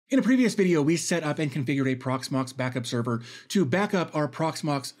In a previous video, we set up and configured a Proxmox backup server to back up our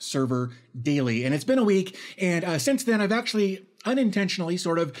Proxmox server daily. And it's been a week, and since then, I've actually unintentionally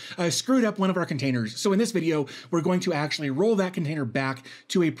screwed up one of our containers. So in this video, we're going to actually roll that container back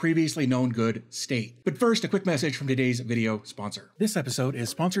to a previously known good state. But first, a quick message from today's video sponsor. This episode is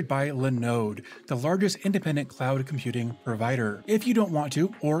sponsored by Lenovo, the largest independent cloud computing provider. If you don't want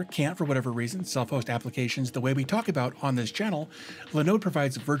to, or can't for whatever reason, self-host applications the way we talk about on this channel, Lenovo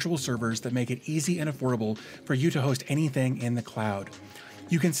provides virtual servers that make it easy and affordable for you to host anything in the cloud.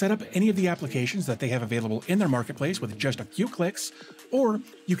 You can set up any of the applications that they have available in their marketplace with just a few clicks, or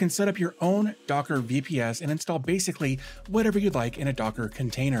you can set up your own Docker VPS and install basically whatever you'd like in a Docker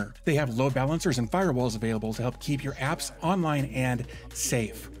container. They have load balancers and firewalls available to help keep your apps online and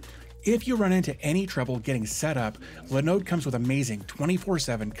safe. If you run into any trouble getting set up, Lenovo comes with amazing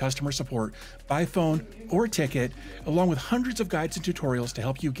 24/7 customer support by phone or ticket, along with hundreds of guides and tutorials to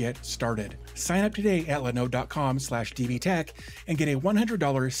help you get started. Sign up today at lenovo.com/dvtech and get a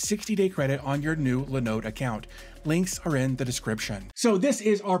 $100 60-day credit on your new Lenovo account. Links are in the description. So this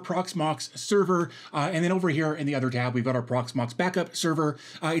is our Proxmox server, and then over here in the other tab, we've got our Proxmox Backup Server.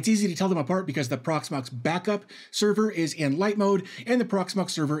 It's easy to tell them apart because the Proxmox Backup Server is in light mode and the Proxmox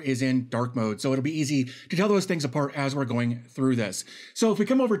server is in dark mode. So it'll be easy to tell those things apart as we're going through this. So if we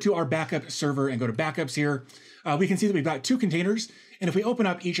come over to our Backup Server and go to Backups here, we can see that we've got two containers. And if we open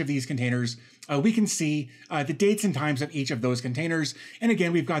up each of these containers, we can see the dates and times of each of those containers. And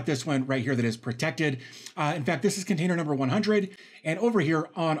again, we've got this one right here that is protected. In fact, this is container number 100. And over here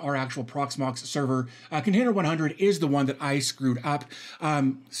on our actual Proxmox server, container 100 is the one that I screwed up.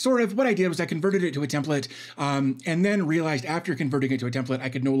 What I did was I converted it to a template and then realized after converting it to a template, I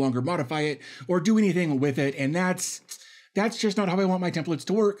could no longer modify it or do anything with it. And that's just not how I want my templates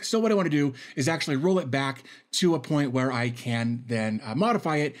to work. So what I want to do is actually roll it back to a point where I can then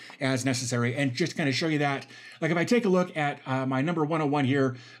modify it as necessary, and just kind of show you that. Like if I take a look at my number 101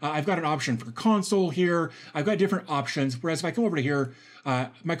 here, I've got an option for console here. I've got different options. Whereas if I come over to here,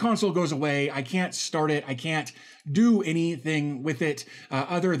 my console goes away. I can't start it. I can't do anything with it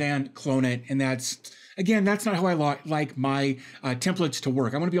other than clone it. And again, that's not how I like my templates to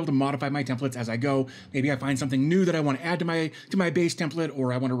work. I want to be able to modify my templates as I go. Maybe I find something new that I want to add to my base template,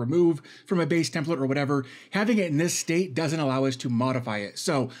 or I want to remove from a base template or whatever. Having it in this state doesn't allow us to modify it.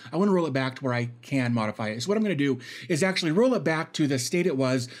 So I want to roll it back to where I can modify it. So what I'm going to do is actually roll it back to the state it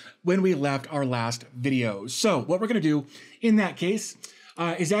was when we left our last video. So what we're going to do in that case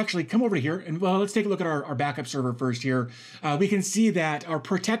is actually come over here and, well, let's take a look at our backup server first here. We can see that our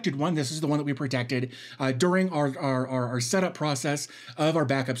protected one, this is the one that we protected during our setup process of our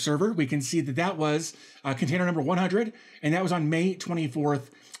backup server. We can see that that was container number 100, and that was on May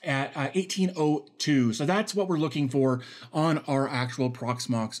 24th at 1802. So that's what we're looking for on our actual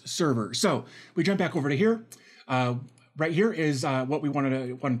Proxmox server. So we jump back over to here. Right here is what we want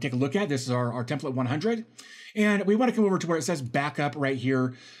to take a look at. This is our template 100. And we want to come over to where it says backup right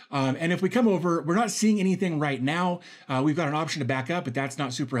here. And if we come over, we're not seeing anything right now. We've got an option to back up, but that's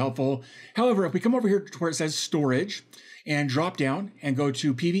not super helpful. However, if we come over here to where it says storage and drop down and go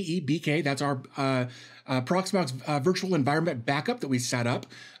to PVE BK, that's our Proxmox virtual environment backup that we set up.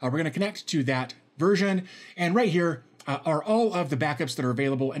 We're going to connect to that version. And right here, are all of the backups that are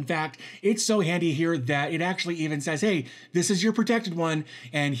available. In fact, it's so handy here that it actually even says, hey, this is your protected one,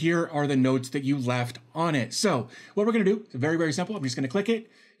 and here are the notes that you left on it. So what we're going to do is very, very simple. I'm just going to click it,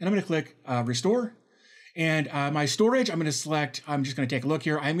 and I'm going to click Restore. And my storage, I'm just going to take a look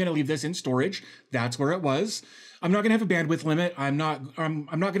here. I'm going to leave this in storage. That's where it was. I'm not going to have a bandwidth limit. I'm not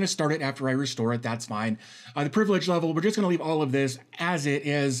going to start it after I restore it. That's fine. The privilege level, we're just going to leave all of this as it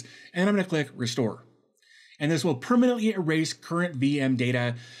is, and I'm going to click Restore. And this will permanently erase current VM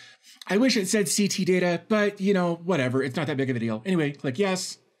data. I wish it said CT data, but whatever. It's not that big of a deal. Anyway, click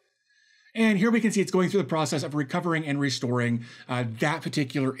yes. And here we can see it's going through the process of recovering and restoring that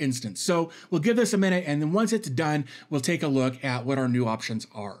particular instance. So we'll give this a minute, and then once it's done, we'll take a look at what our new options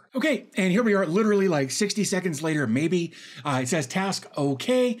are. Okay, and here we are literally like 60 seconds later, maybe. It says task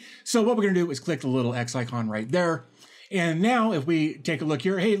okay. So what we're gonna do is click the little X icon right there. And now if we take a look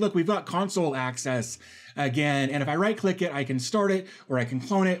here, hey, look, we've got console access again. And if I right click it, I can start it, or I can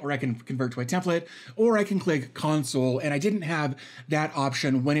clone it, or I can convert to a template, or I can click console. And I didn't have that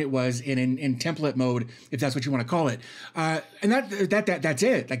option when it was in template mode, if that's what you want to call it. And that's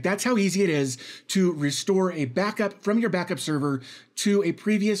it. Like, that's how easy it is to restore a backup from your backup server to a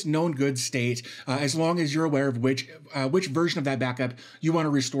previous known good state, as long as you're aware of which version of that backup you want to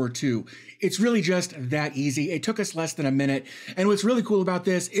restore to. It's really just that easy. It took us less than a minute. And what's really cool about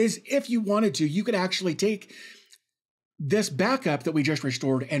this is if you wanted to, you could actually take this backup that we just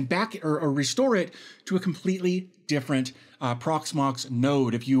restored and or restore it to a completely different Proxmox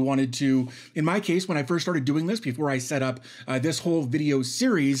node. If you wanted to, in my case, when I first started doing this, before I set up this whole video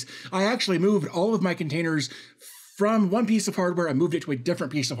series, I actually moved all of my containers from one piece of hardware. I moved it to a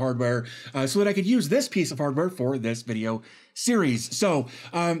different piece of hardware so that I could use this piece of hardware for this video series. So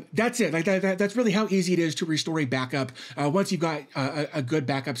that's it. Like that's really how easy it is to restore a backup once you've got a good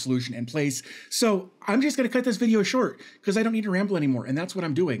backup solution in place. So I'm just going to cut this video short because I don't need to ramble anymore, and that's what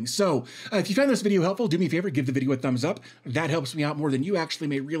I'm doing. So if you found this video helpful, do me a favor, give the video a thumbs up. That helps me out more than you actually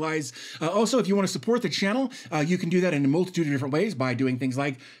may realize. Also, if you want to support the channel, you can do that in a multitude of different ways by doing things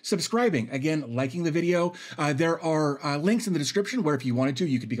like subscribing, again, liking the video. There are links in the description where if you wanted to,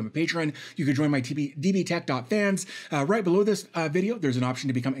 you could become a patron. You could join my dbtech.fans. Right below this video, there's an option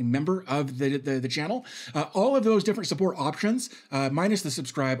to become a member of the channel. All of those different support options, minus the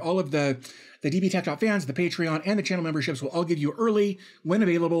subscribe, all of the dbtech.fans, the Patreon, and the channel memberships will all give you early, when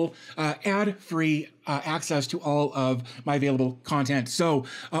available, ad-free access to all of my available content. So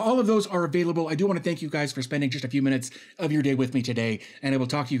all of those are available. I do want to thank you guys for spending just a few minutes of your day with me today, and I will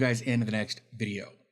talk to you guys in the next video.